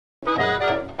Hey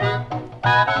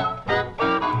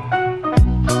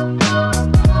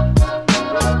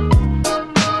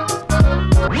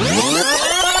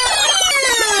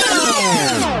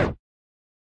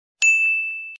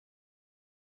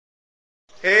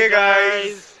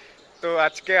guys, তো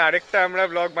আজকে আরেকটা আমরা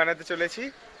ব্লগ বানাতে চলেছি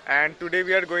and today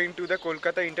we are going to the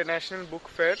Kolkata International Book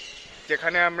Fair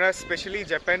যেখানে আমরা স্পেশালি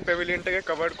জাপান প্যাভিলিয়নটাকে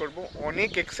কভার করব। অনেক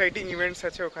এক্সাইটিং ইভেন্টস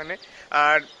আছে ওখানে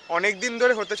আর অনেক দিন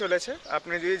ধরে হতে চলেছে।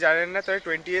 আপনি যদি জানেন না তাহলে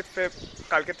 20th ফেব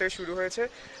কালকে থেকে শুরু হয়েছে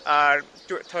আর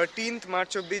 13th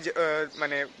মার্চ অবধি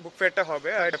মানে বুক ফেয়ারটা হবে।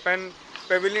 আর জাপান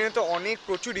প্যাভিলিয়নে তো অনেক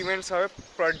প্রচুর ইভেন্টস হবে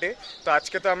পার ডে। তো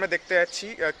আজকে তো আমরা দেখতে যাচ্ছি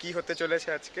কি হতে চলেছে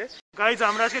আজকে। গাইজ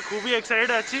আমরা আজকে খুবই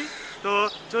এক্সাইটেড আছি, তো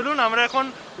চলুন আমরা এখন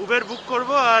উবের বুক করব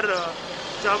আর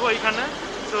যাব এখানে।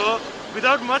 So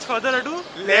without much further ado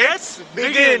let's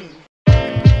begin.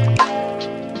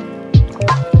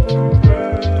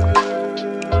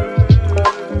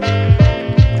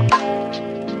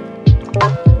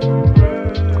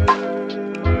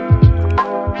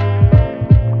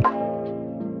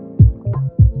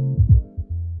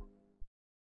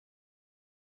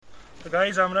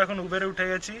 Guys আমরা এখন উবেরে উঠে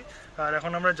গেছি আর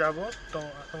এখন আমরা যাব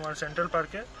তোমার সেন্ট্রাল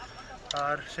পার্কে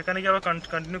আর সেখানে গিয়ে আবার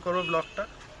কন্টিনিউ করবো ব্লগটা।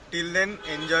 Till then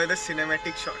enjoy the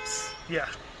cinematic shorts. ইয়া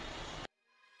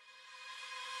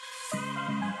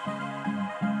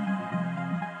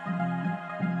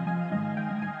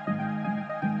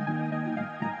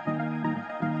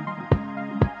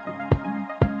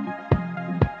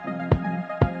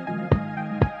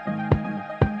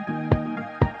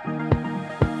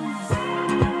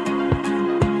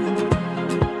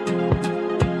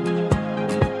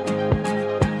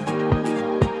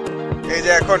এই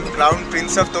যে এখন ক্রাউন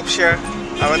প্রিন্স অফ তোপসিয়ার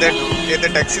আমাদের এতে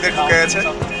ট্যাক্সিতে ঢুকে গেছে।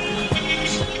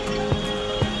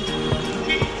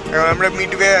 এখন আমরা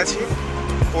মিডওয়ে আছি,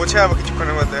 পৌঁছে যাবো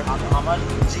কিছুক্ষণের মধ্যে। আমার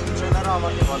জিম ট্রেনারও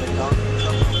আমাকে বলে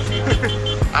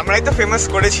আমরাই তো ফেমাস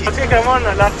করেছি। আজকে কেমন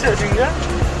লাগছে সিঙ্গা?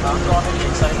 আমি তো অনেক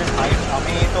এক্সাইটেড ভাই।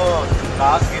 আমি তো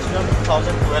লাস্ট গেছিলাম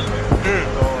 2012-এ,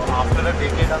 তো আফটার আ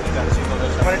ডেকেড আমি যাচ্ছি তোদের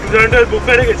সাথে। মানে 2012 বুক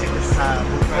ফেয়ারে গেছিস? হ্যাঁ,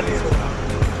 বুক ফেয়ারে গেছিলাম।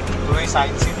 তো এই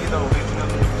সায়েন্স সিটি দ্য অরিজিনাল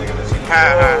যেখানে ছিল।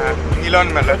 হ্যাঁ হ্যাঁ হ্যাঁ, মিলন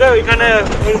মেলা। ওইখানে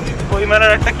ওই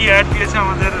মেলার একটা কি অ্যাড দিয়েছে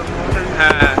আমাদের।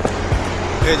 হ্যাঁ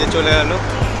এই যে চলে গেল,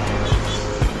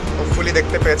 হোপফুলি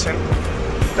দেখতে পেয়েছেন।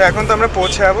 তো এখন তো আমরা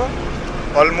পৌঁছে যাবো,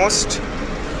 অলমোস্ট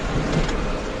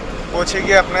পৌঁছে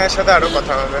গিয়ে আপনাদের সাথে আরও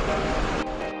কথা হবে।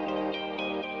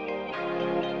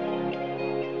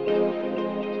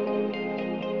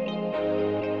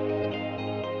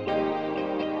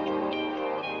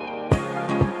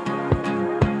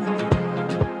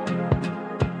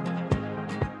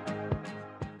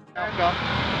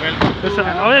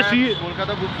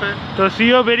 Kolkata book fair. তো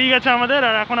সিও বেরিয়ে গেছে আমাদের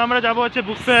আর এখন আমরা যাবো হচ্ছে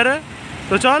বুক ফেয়ারে।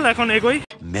 তো চল এখন এগোই।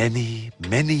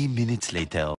 many minutes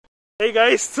later. এই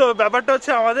গাইস, তো ব্যাপারটা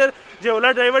হচ্ছে আমাদের যে ওলা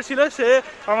ড্রাইভার ছিল সে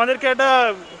আমাদেরকে একটা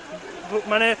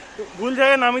মানে ভুল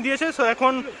জায়গায় নামিয়ে দিয়েছে। সো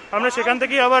এখন আমরা সেখান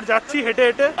থেকেই আবার যাচ্ছি হেঁটে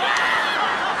হেঁটে।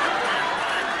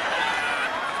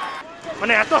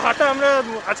 মানে এত হাঁটা আমরা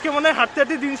আজকে মনে হয় হাঁটতে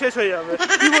হাঁটতে দিন শেষ হয়ে যাবে।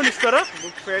 কি বলিস তোরা?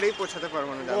 বুক ফেয়ারেই পৌঁছাতে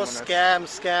পারবো না। ও স্ক্যাম।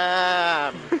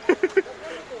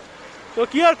 তো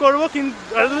কি আর করবো, কিন্তু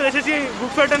এতদূর এসেছি,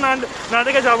 বুক ফেয়ারটা না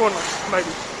দেখে যাবো না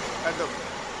বাইরে। একদম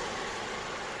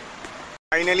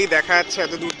ফাইনালি দেখা যাচ্ছে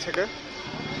এত দূর থেকে,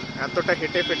 এতটা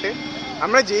হেঁটে ফেটে।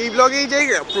 আমরা যেই ব্লগেই যাই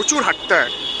প্রচুর হাঁটতে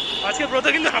হয়। আজকে ব্রত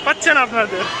কিন্তু হাঁপাচ্ছে না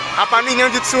আপনাদের, হাঁপানি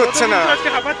নিয়োজিৎসু হচ্ছে না আজকে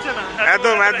হাঁপাচ্ছে না।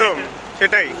 একদম একদম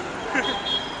সেটাই।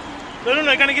 চলুন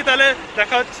এখানে কি তাহলে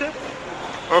দেখা হচ্ছে।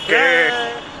 ওকে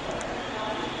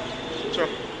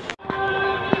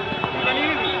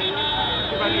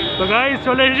তো গাইস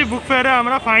চলে এসেছি বুক ফেয়ারে,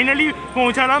 আমরা ফাইনালি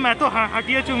পৌঁছালাম এত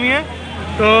হাঁটিয়ে চুমিয়ে।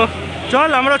 তো চল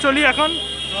আমরা চলি এখন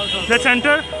দ্য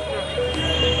সেন্টার।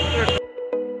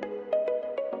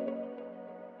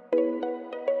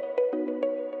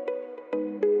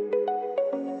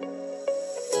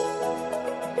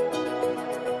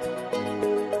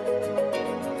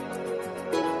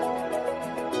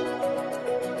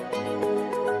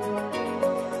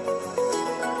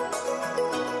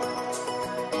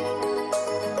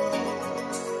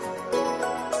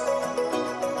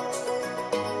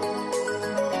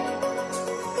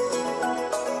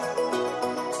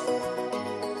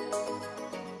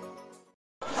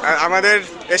 আমাদের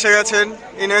এসে গেছেন,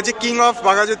 ইনি হচ্ছে কিং অফ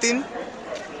বাঘাযতীন।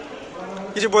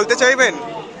 কিছু বলতে চাইবেন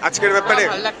আজকের ব্যাপারে?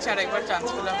 ভালো লাগছে, আর একবার চান্স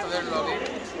পেলাম তোদের ব্লগে।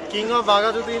 King of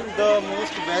Baghajatin, the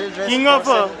most well dressed king of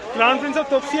crown Prince of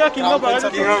Topsia, king of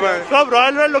Baghajatin, সব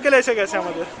রয়্যাল রয়্যাল লোকেল এসে গেছে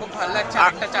আমাদের। খুব ভালো লাগছে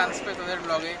একটা চান্স পেয়ে তোদের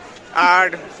ব্লগে। আর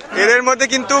এদের মধ্যে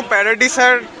কিন্তু প্যারাডিস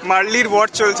আর মার্লির ওয়ার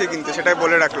চলছে, কিন্তু সেটাই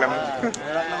বলে রাখলাম।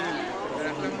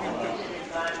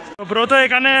 ব্রো তো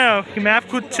এখানে ম্যাপ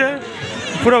খুঁজছে,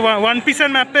 পুরো ওয়ান পিসের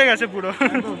ম্যাপ পেয়ে গেছে, পুরো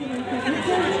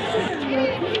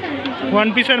ওয়ান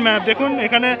পিসের ম্যাপ। দেখুন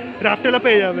এখানে রাফটেলও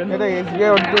পেয়ে যাবেন। এটা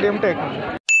এসবিআই অডিটোরিয়ামটা এখানে।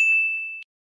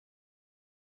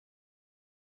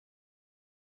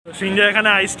 সিঞ্জয় এখানে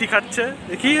আইস টি খাচ্ছে,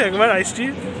 দেখি একবার আইস টি।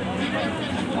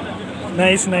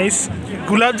 নাইস নাইস,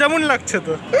 গোলাপ জামুন লাগছে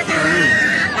তো।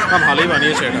 ভালোই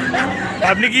বানিয়েছে এটা।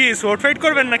 আপনি কি শর্ট ফাইট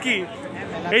করবেন নাকি?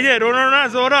 এই যে রোনা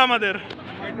জোরা আমাদের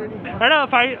একটা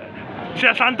ফাইট,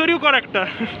 শান্তরিও কর একটা।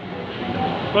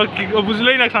 ও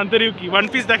বুঝলোই না শান্তরিও কি, ওয়ান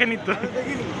পিস দেখেনি তো।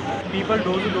 People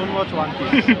don't watch One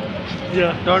Piece.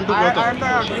 Yeah. Turn to Brother.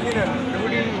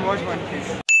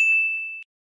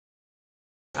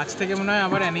 আজ থেকে মনে হয়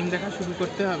আবার অ্যানিম দেখা শুরু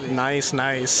করতে হবে। Nice,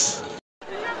 nice.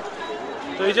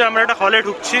 তো এই যে আমরা একটা হলে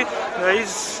ঢুকছি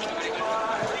গাইস।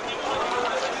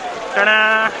 টানা,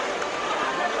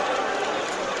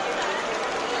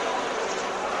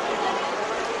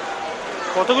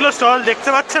 কতগুলো স্টল দেখতে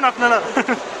পাচ্ছেন আপনারা।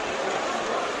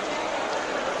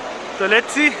 তো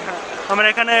লেটস সি আমরা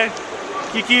এখানে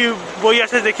কি কি বই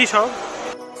আছে দেখি সব।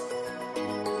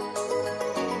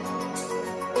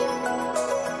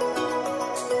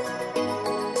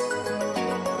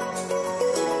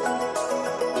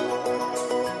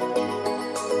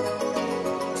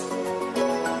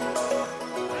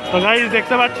 তো গাইস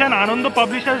দেখতে পাচ্ছেন আনন্দ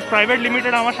পাবলিশার্স প্রাইভেট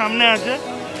লিমিটেড আমার সামনে আছে।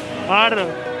 আর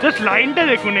জাস্ট লাইনটা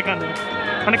দেখুন এখানে,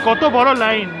 মানে কত বড়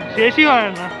লাইন, শেষই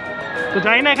হয় না। তো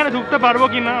জানি না এখানে ঢুকতে পারবো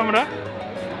কিনা আমরা।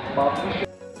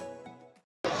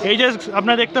 এই যে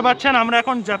আপনারা দেখতে পাচ্ছেন আমরা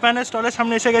এখন জাপানের স্টলের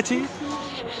সামনে এসে গেছি।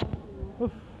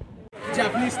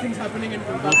 Japanese things happening in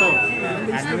Kolkata.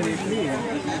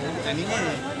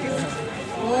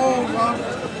 Oh wow.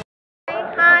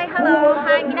 Hi, hello.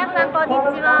 Hi, minasan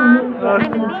konnichiwa.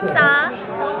 I'm Lisa.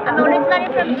 I'm originally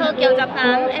from Tokyo,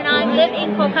 Japan, and I live in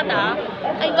Kolkata.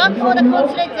 I work for the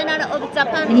Consulate General of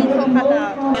Japan in Kolkata.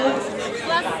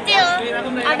 We're still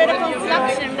under the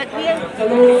construction, but we are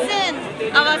soon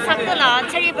our sakura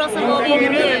cherry blossom will be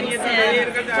bloom soon.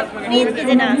 So please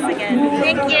visit us again.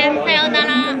 Thank you.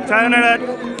 Sayonara. সায়োনারা,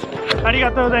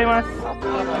 আরিগাতো গোজাইমাসু।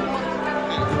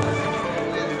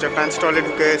 Japan স্টলে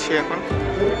ঢুকে গেছি এখন।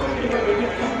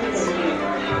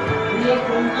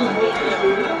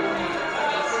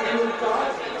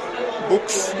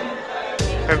 Books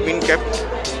have been kept.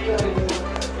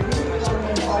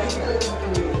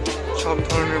 সব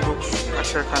ধরনের books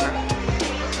আছে এখানে,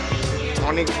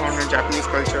 অনেক ধরনের জাপানিজ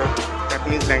কালচার,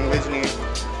 জাপানিজ ল্যাঙ্গুয়েজ নিয়ে।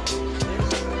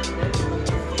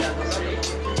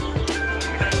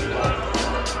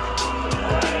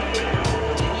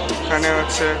 এখানে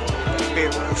হচ্ছে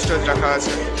পোস্টার রাখা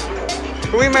আছে,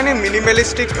 খুবই মানে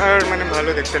মিনিমালিস্টিক আর মানে ভালো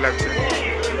দেখতে লাগছে।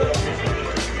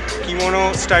 কিমোনো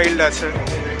স্টাইল আছে,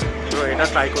 তো এটা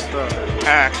ট্রাই করতে হবে।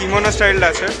 হ্যাঁ কিমোনো স্টাইল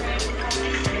আছে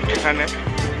এখানে,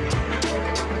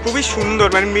 খুবই সুন্দর,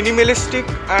 মানে মিনিমালিস্টিক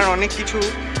আর অনেক কিছু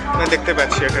দেখতে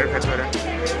পাচ্ছি এটার ভেতরে।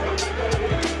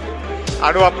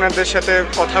 আরও আপনাদের সাথে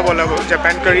কথা বলাবো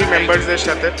জাপান কারি মেম্বার্সদের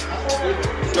সাথে।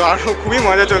 তো আরও খুবই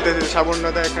মজা চলতেছে,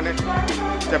 সাবর্ণদা এখানে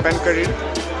জাপান কারির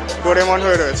ডোরেমন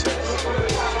হয়ে রয়েছে।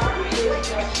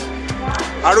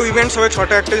 আরও ইভেন্টস হবে,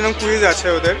 6টা একটা যেরকম কুইজ আছে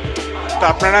ওদের। তো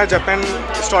আপনারা জাপান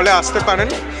স্টলে আসতে পারেন,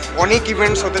 অনেক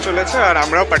ইভেন্টস হতে চলেছে আর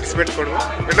আমরাও পার্টিসিপেট করবো,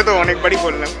 এটা তো অনেকবারই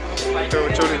বললাম। তো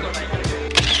চলুন।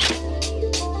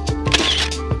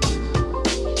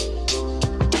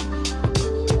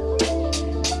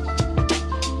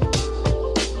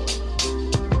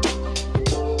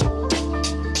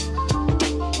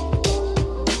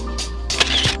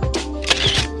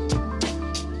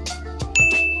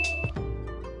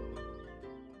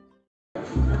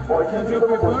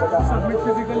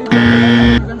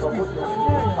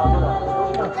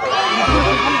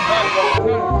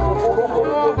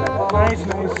 Nice,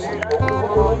 nice.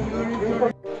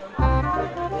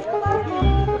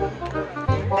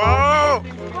 Oh,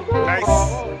 nice.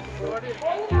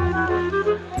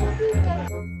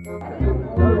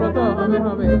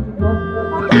 হবে।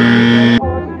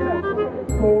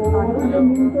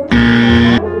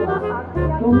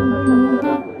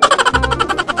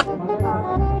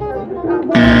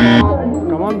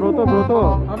 Come on, Broto.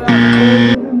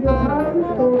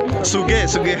 সুগে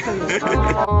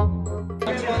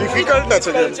ডিফিকাল্ট আছে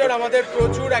কালচার, আমাদের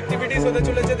প্রচুর অ্যাক্টিভিটিস হতে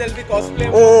চলেছে। দেল বি কসপ্লে,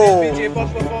 ও জে-পপ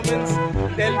পারফরম্যান্স,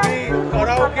 দেল বি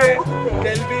কারাওকে,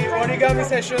 দেল বি অরিগামি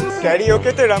সেশনস।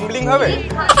 ক্যারিওকেতে রাম্বলিং হবে।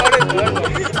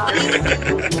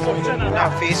 না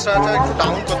ফেসটা একটু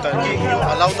ডাউন করতে হয়, কি you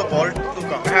allow the ball to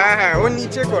come. হ্যাঁ হ্যাঁ, ও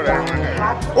নিচে করে মানে।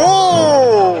 ও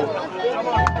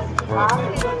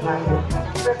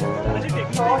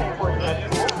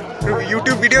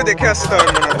ইউটিউব ভিডিও দেখে আসতে হবে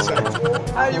মনে হচ্ছে।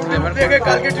 ইউটিউব দেখে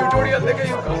কালকে টিউটোরিয়াল দেখে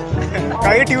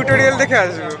কালকে টিউটোরিয়াল দেখে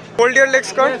আসবো। হোল্ড ইওর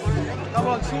লেগস কর।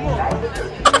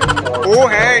 ও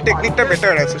হ্যাঁ, টেকনিকটা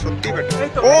বেটার আছে, সত্যি বেটার।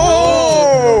 ও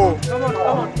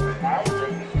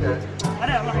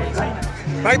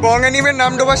ভাই, বং অ্যানিমের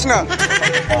নাম ডোবাস না।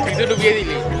 ডুবিয়ে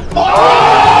দিলি।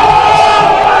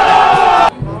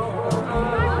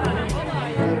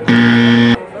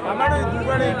 আমারও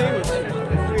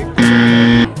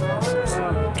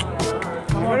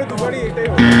দুবারে এটাই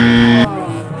হচ্ছে।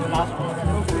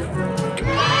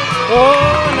 ও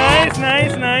নাইস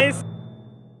নাইস নাইস।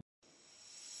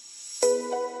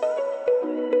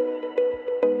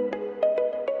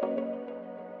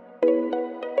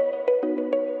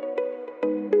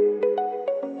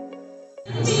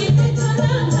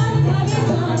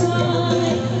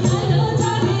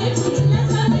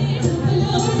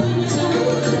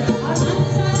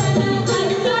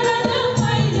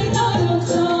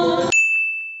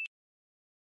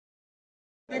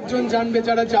 একজন জানবে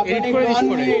যারা জাপানি গান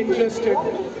নিয়ে interested,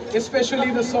 specially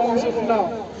the songs of now.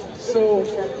 So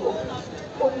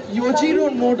ইয়োজিরো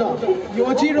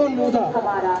নোদা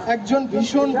একজন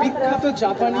ভীষণ বিখ্যাত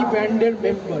জাপানি ব্যান্ডের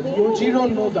মেম্বার। ইয়োজিরো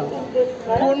নোদা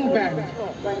কোন band?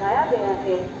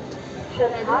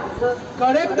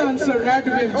 Correct answer, Red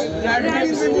Wimps. Red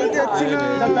Wimps,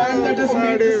 the band that has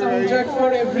made the soundtrack for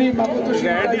every Makoto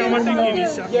Shinkai.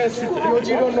 Yes,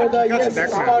 Yojiro Noda, yes,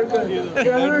 Sparkle.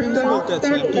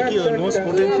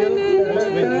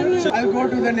 I'll go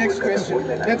to the next question.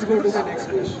 Let's go to the next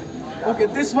question. Okay,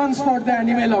 this one's for the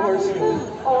anime lovers.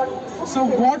 So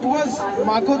what was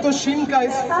Makoto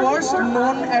Shinkai's first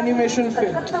known animation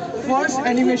film? First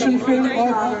animation film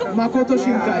of Makoto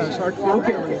Shinkai.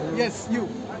 Okay, yes, you.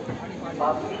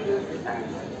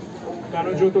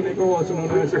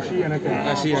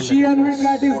 She and her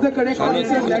cat is the correct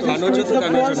answer. That is the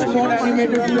first known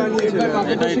animated film made by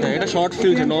Makoto Shinkai. It's a short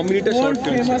film, nominated short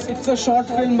film. Famous, it's a short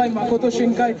film by Makoto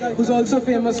Shinkai, who's also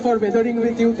famous for Weathering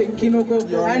with You, Tenkinoko,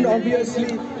 and obviously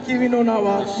Kimi no Na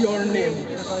wa Your Name.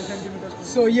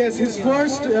 So yes, his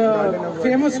first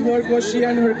famous work was She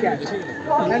and Her Cat.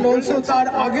 And also তার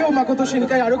আগেও মাকোতো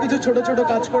শিনকাই আরো কিছু ছোট ছোট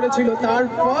কাজ করেছিল। তার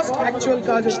first actual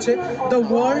কাজ হচ্ছে the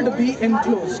world B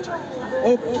enclosed.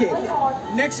 Okay,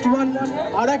 next one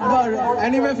আরেকবার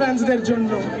অ্যানিমে ফ্যান্সদের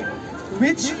জন্য।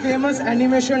 Which famous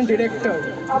animation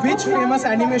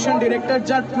director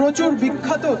যার প্রচুর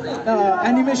বিখ্যাত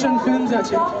অ্যানিমেশন ফিল্মস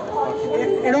আছে,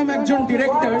 এরকম একজন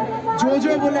ডিরেক্টর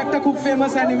জোজো বলে একটা খুব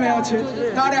ফেমাস অ্যানিমে আছে,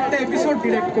 তার একটা এপিসোড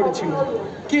ডিরেক্ট করেছিল।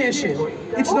 কে এসে?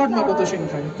 ইটস নট মাকোতো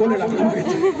শিনকাই, বলে রাখলাম।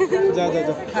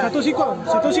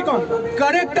 সাতোশি কন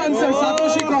কারেক্ট আনসার।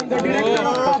 সাতোশি কন, the director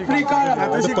of paprika.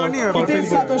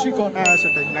 Satoshi কন, হ্যাঁ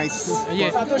সেটাই, নাইস।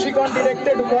 সাতোশি কন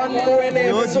directed one ONA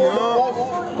episode of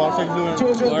perfect blue.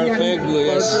 Perfect blue,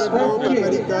 yes.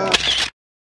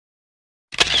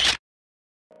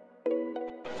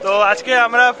 তো আজকে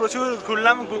আমরা প্রচুর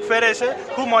ঘুরলাম বুক ফেয়ারে এসে,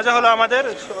 খুব মজা হলো আমাদের।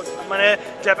 মানে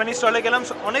জাপানিজ স্টলে গেলাম,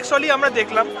 অনেক স্টলই আমরা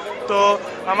দেখলাম। তো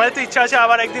আমাদের তো ইচ্ছা আছে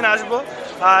আবার একদিন আসবো,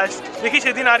 আর দেখি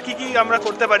সেদিন আর কি আমরা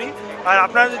করতে পারি। আর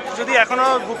আপনারা যদি এখনও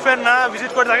বুক ফেয়ার না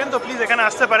ভিজিট করে থাকেন তো প্লিজ এখানে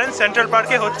আসতে পারেন, সেন্ট্রাল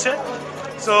পার্কে হচ্ছে।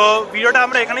 সো ভিডিওটা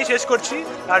আমরা এখানেই শেষ করছি।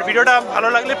 আর ভিডিওটা ভালো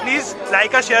লাগলে প্লিজ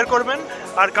লাইক আর শেয়ার করবেন,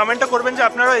 আর কমেন্টও করবেন যে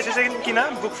আপনারাও এসেছেন কিনা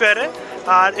বুক ফেয়ারে।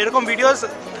 আর এরকম ভিডিওস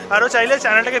আরও চাইলে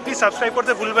চ্যানেলটাকে প্লিজ সাবস্ক্রাইব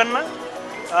করতে ভুলবেন না।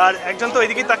 আর একজন তো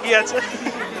ওইদিকেই তাকিয়ে আছে।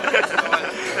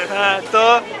 তো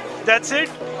that's it,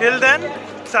 till then,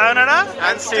 সায়োনারা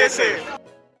and stay safe.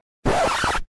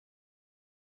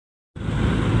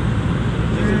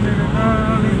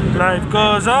 Life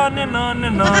goes on and on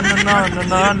and on and on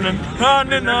and on and on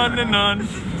and on and on.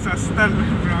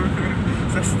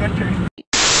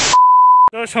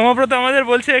 তো সমব্রত আমাদের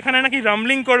বলছে এখানে নাকি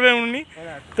রামলিং করবে উনি।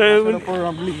 তো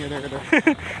রামলিং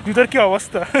জুতোর কি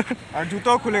অবস্থা, আর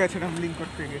জুতোও খুলে গেছে রামলিং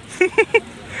করতে গিয়ে।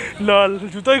 লল,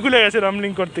 জুতোই খুলে গেছে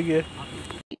রামলিং করতে গিয়ে।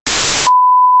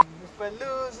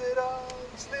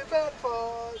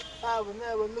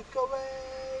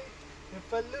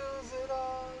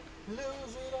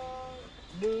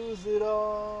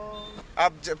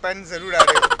 आप जापान जरूर आ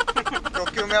रहे हो,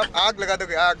 टोक्यो में आप आग लगा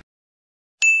दोगे, आग।